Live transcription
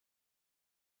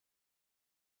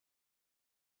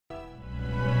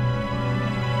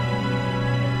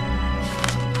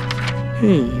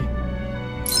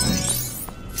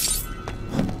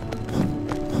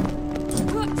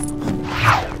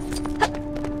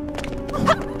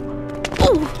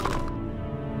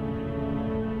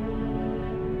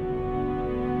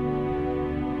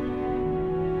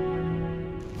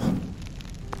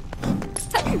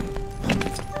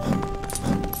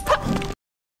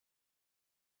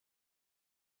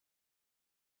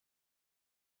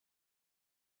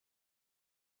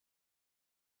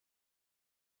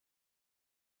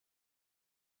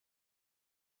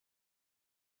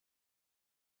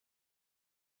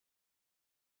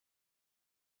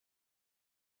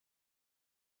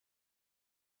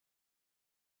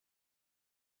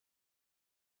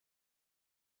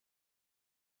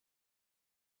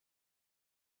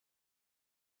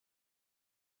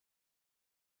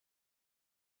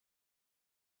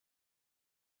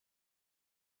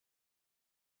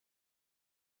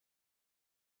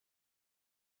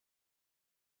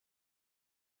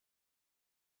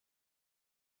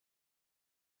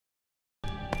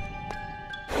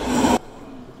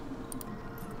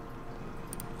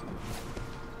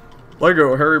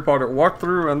Lego Harry Potter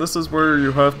walkthrough, and this is where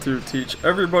you have to teach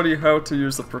everybody how to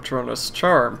use the Patronus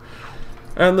charm.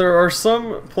 And there are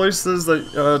some places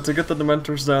that, to get the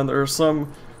Dementors down, there are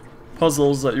some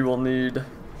puzzles that you will need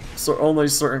only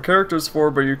certain characters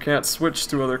for, but you can't switch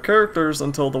to other characters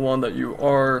until the one that you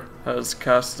are has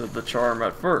casted the charm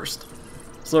at first.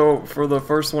 So for the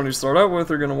first one you start out with,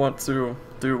 you're going to want to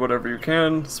do whatever you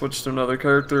can, switch to another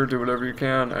character, do whatever you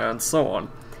can, and so on.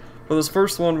 For this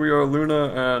first one, we are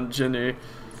Luna and Ginny,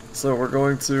 so we're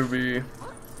going to be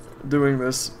doing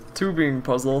this tubing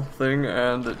puzzle thing,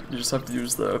 and you just have to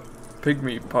use the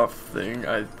pygmy puff thing.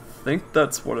 I think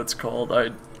that's what it's called. I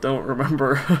don't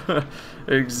remember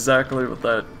exactly what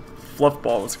that fluff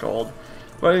ball was called.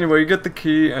 But anyway, you get the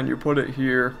key and you put it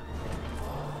here,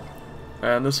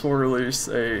 and this will release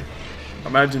a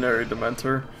imaginary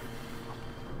Dementor.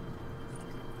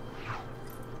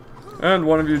 And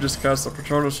one of you just casts a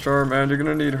Patronus charm, and you're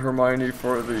gonna need Hermione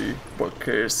for the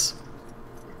bookcase.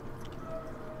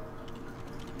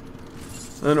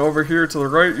 Then over here to the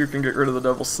right, you can get rid of the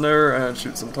Devil's Snare and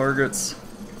shoot some targets.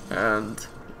 And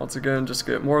once again, just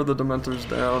get more of the Dementors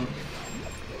down.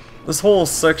 This whole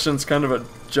section's kind of a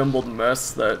jumbled mess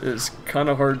that is kind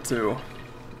of hard to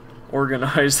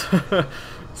organize.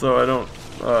 So I don't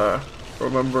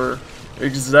remember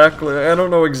exactly, I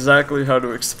don't know exactly how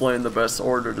to explain the best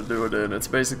order to do it in. It's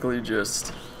basically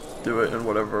just do it in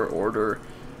whatever order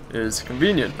is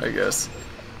convenient, I guess.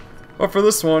 But for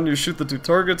this one, you shoot the two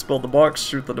targets, build the box,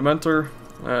 shoot the Dementor,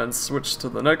 and switch to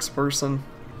the next person.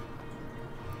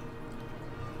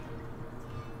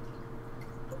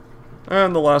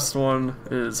 And the last one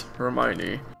is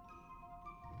Hermione.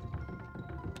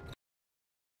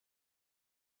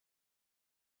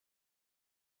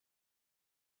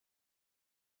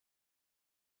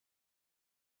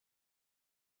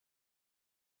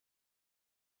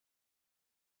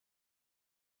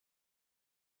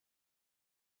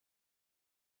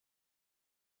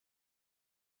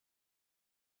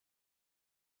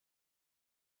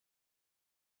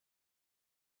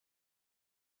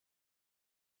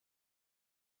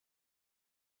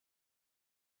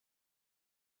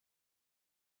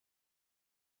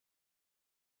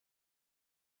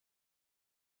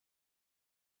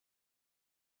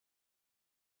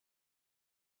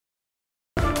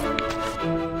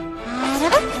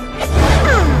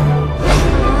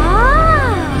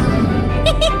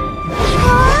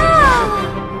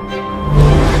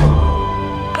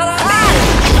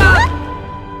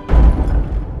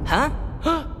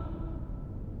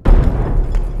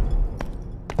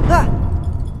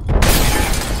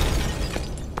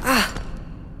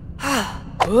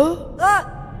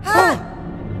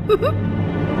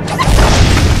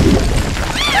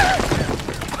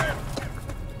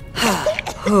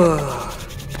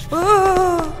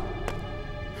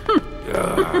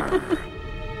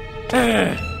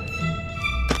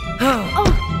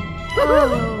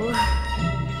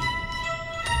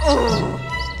 Oh.